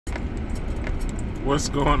What's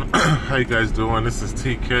going on? How you guys doing? This is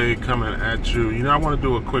TK coming at you. I want to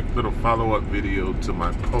do a quick little follow-up video to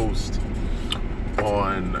my post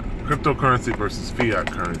on cryptocurrency versus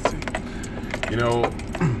fiat currency.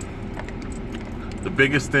 The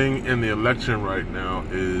biggest thing in the election right now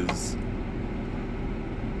is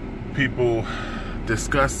people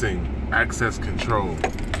discussing access control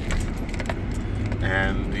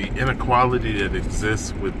and the inequality that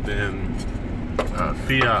exists within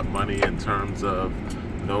fiat money in terms of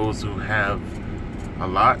those who have a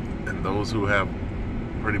lot and those who have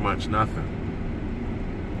pretty much nothing.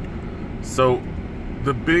 So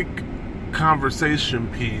the big conversation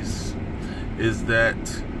piece is that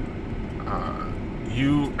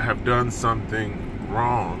you have done something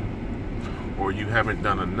wrong or you haven't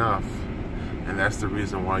done enough, and that's the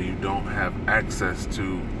reason why you don't have access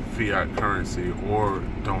to fiat currency or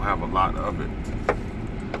don't have a lot of it.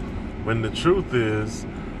 When the truth is,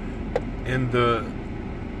 in the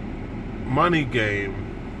money game,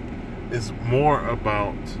 it's more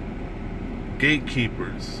about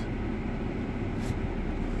gatekeepers.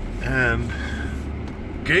 And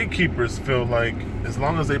gatekeepers feel like as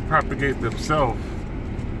long as they propagate themselves,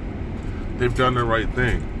 they've done the right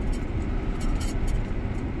thing.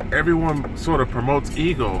 Everyone sort of promotes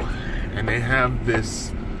ego, and they have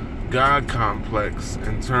this God complex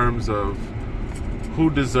in terms of who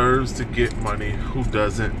deserves to get money, who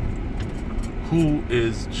doesn't, who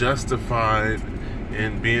is justified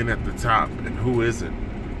in being at the top and who isn't.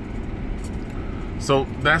 So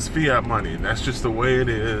that's fiat money. That's just the way it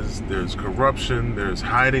is. There's corruption, there's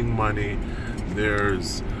hiding money,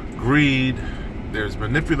 there's greed, there's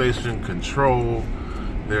manipulation, control,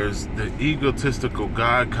 there's the egotistical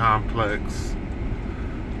God complex.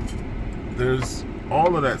 There's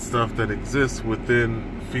all of that stuff that exists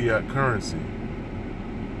within fiat currency.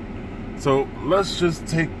 So let's just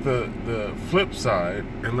take the flip side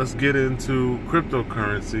and let's get into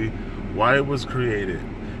cryptocurrency, why it was created,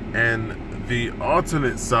 and the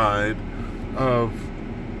alternate side of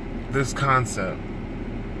this concept.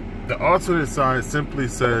 The alternate side simply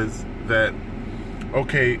says that,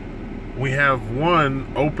 okay, we have one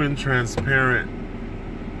open, transparent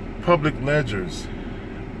public ledgers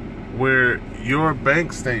where your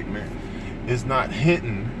bank statement is not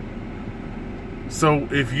hidden. So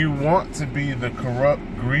if you want to be the corrupt,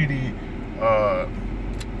 greedy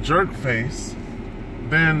jerk face,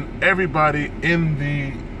 then everybody in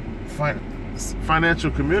the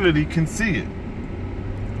financial community can see it.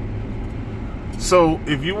 So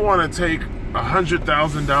if you want to take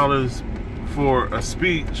 $100,000 for a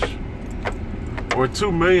speech or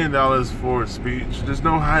 $2 million for a speech, there's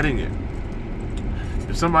no hiding it.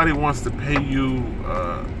 If somebody wants to pay you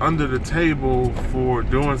under the table for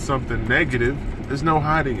doing something negative, there's no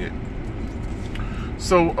hiding it.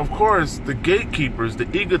 So, of course, the gatekeepers, the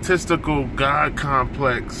egotistical God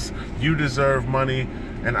complex, you deserve money,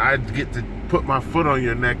 and I get to put my foot on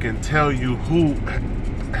your neck and tell you who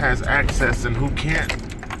has access and who can't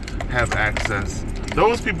have access.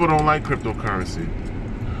 Those people don't like cryptocurrency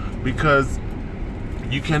because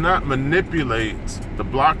you cannot manipulate the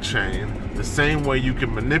blockchain the same way you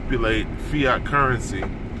can manipulate fiat currency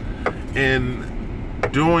in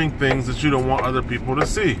doing things that you don't want other people to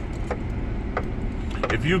see.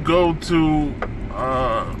 If you go to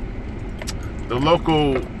the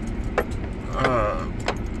local,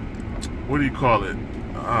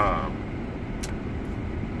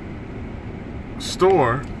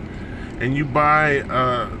 store, and you buy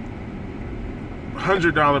a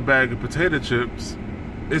 $100 bag of potato chips,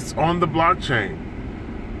 it's on the blockchain.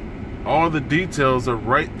 All the details are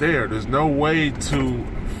right there. There's no way to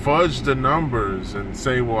fudge the numbers and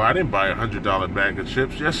say, well, I didn't buy a $100 bag of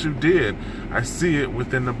chips. Yes, you did. I see it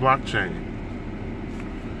within the blockchain.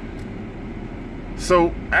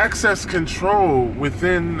 So access control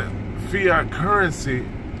within fiat currency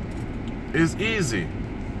is easy,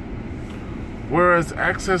 whereas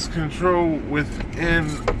access control within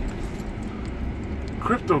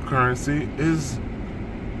cryptocurrency is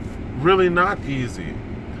really not easy.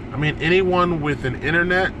 I mean, anyone with an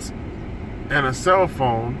internet and a cell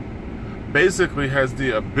phone basically has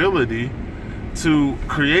the ability to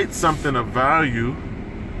create something of value,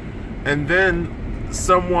 and then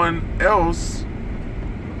someone else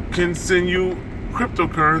can send you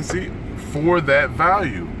cryptocurrency for that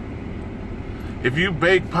value. If you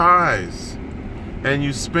bake pies and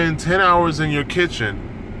you spend 10 hours in your kitchen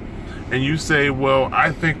and you say, well,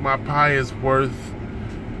 I think my pie is worth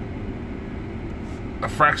a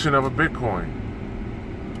fraction of a Bitcoin,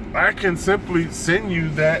 I can simply send you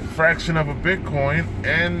that fraction of a Bitcoin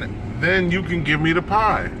and then you can give me the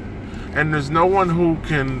pie. And there's no one who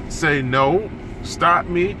can say no stop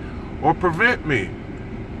me or prevent me.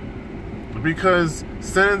 Because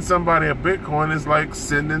sending somebody a Bitcoin is like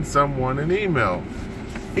sending someone an email.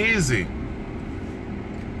 Easy.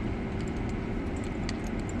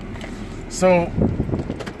 So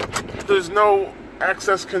there's no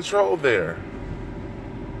access control there.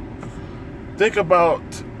 Think about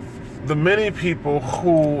the many people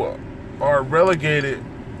who are relegated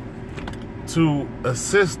to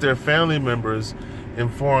assist their family members in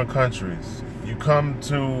foreign countries. You come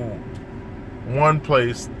to one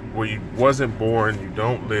place where you wasn't born, you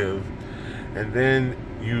don't live, and then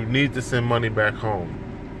you need to send money back home.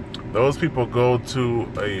 Those people go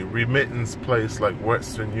to a remittance place like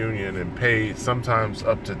Western Union and pay sometimes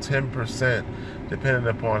up to 10%, depending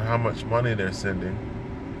upon how much money they're sending.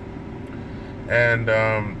 And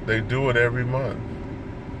they do it every month.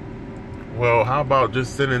 Well, how about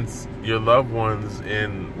just sending your loved ones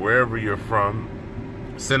in wherever you're from,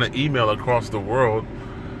 send an email across the world,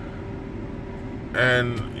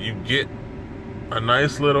 and you get a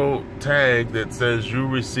nice little tag that says you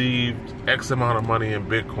received X amount of money in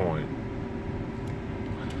Bitcoin.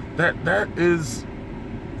 That is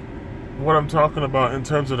what I'm talking about in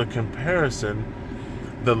terms of the comparison,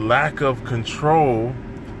 the lack of control,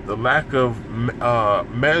 the lack of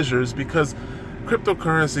measures, because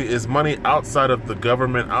cryptocurrency is money outside of the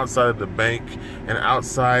government, outside of the bank, and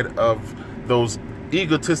outside of those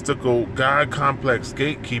egotistical God complex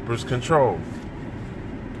gatekeepers' control.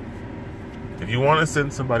 If you want to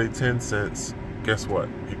send somebody 10 cents, guess what?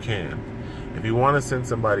 You can. If you want to send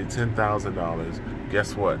somebody $10,000,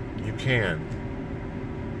 guess what? You can.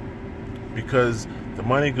 Because the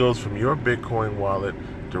money goes from your Bitcoin wallet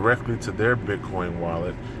directly to their Bitcoin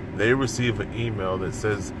wallet. They receive an email that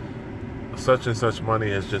says such and such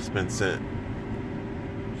money has just been sent.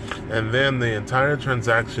 And then the entire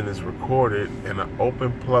transaction is recorded in an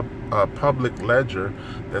open public ledger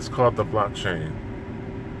that's called the blockchain,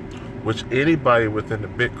 which anybody within the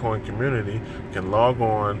Bitcoin community can log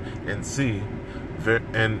on and see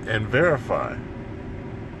and verify.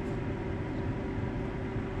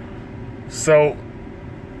 So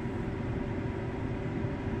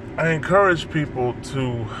I encourage people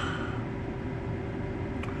to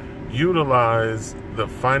utilize the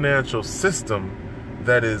financial system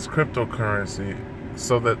that is cryptocurrency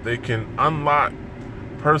so that they can unlock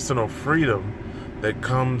personal freedom that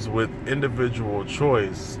comes with individual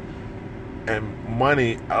choice and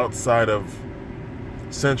money outside of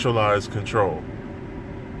centralized control.